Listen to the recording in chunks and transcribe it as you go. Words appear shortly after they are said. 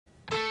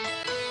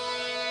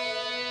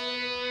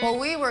Well,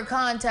 we were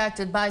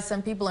contacted by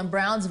some people in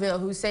Brownsville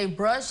who say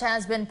brush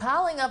has been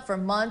piling up for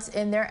months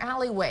in their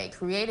alleyway,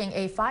 creating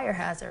a fire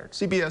hazard.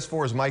 CBS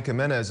 4's Mike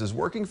Jimenez is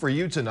working for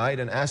you tonight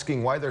and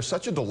asking why there's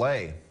such a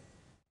delay.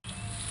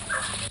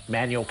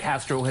 Manuel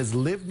Castro has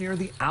lived near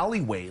the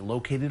alleyway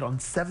located on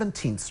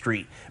 17th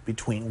Street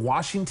between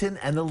Washington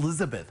and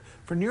Elizabeth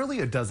for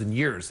nearly a dozen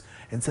years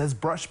and says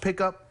brush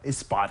pickup is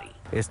spotty.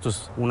 Esto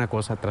es una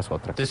cosa tras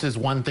otra. This is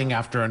one thing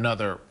after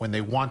another. When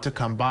they want to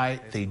come by,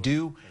 they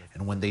do,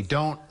 and when they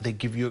don't, they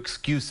give you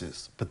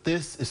excuses. But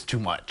this is too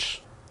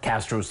much.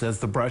 Castro says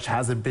the brush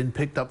hasn't been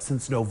picked up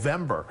since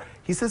November.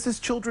 He says his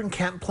children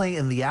can't play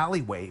in the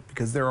alleyway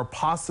because there are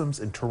possums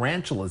and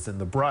tarantulas in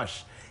the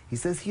brush. He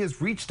says he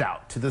has reached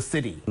out to the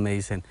city. Me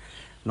dicen,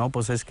 no,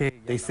 pues es que...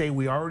 They say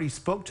we already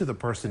spoke to the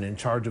person in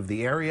charge of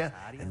the area,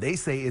 and they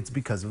say it's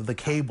because of the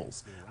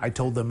cables. I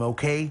told them,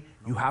 okay,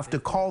 you have to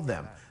call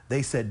them.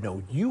 They said,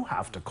 no, you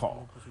have to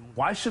call.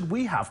 Why should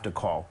we have to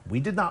call? We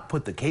did not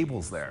put the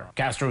cables there.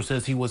 Castro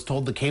says he was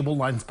told the cable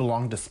lines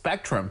belong to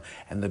Spectrum,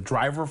 and the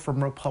driver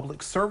from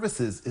Republic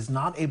Services is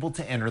not able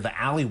to enter the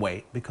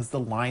alleyway because the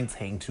lines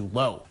hang too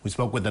low. We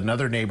spoke with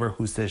another neighbor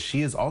who says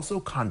she has also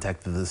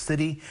contacted the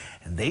city,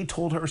 and they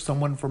told her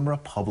someone from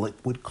Republic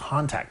would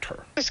contact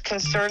her. I was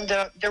concerned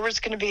that there was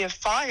going to be a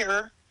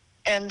fire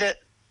and that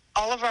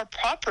all of our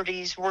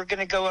properties were going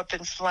to go up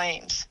in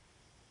flames.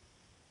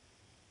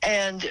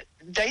 And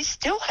they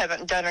still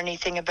haven't done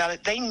anything about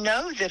it. They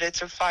know that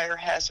it's a fire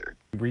hazard.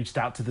 We reached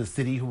out to the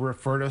city, who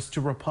referred us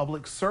to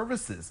Republic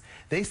Services.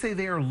 They say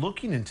they are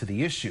looking into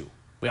the issue.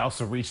 We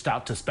also reached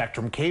out to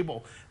Spectrum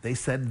Cable. They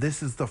said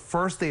this is the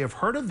first they have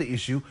heard of the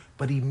issue,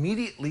 but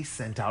immediately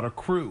sent out a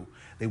crew.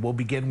 They will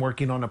begin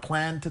working on a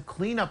plan to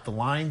clean up the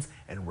lines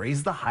and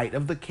raise the height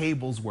of the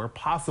cables where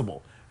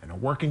possible, and are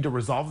working to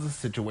resolve the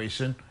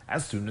situation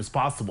as soon as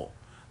possible.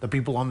 The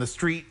people on the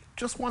street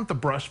just want the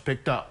brush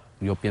picked up.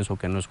 Yo pienso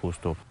que no es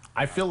justo.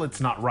 I feel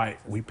it's not right.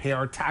 We pay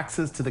our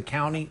taxes to the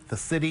county, the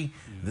city.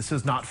 This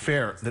is not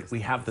fair that we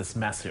have this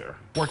mess here.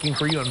 Working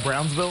for you in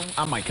Brownsville,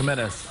 I'm Mike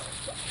Jimenez.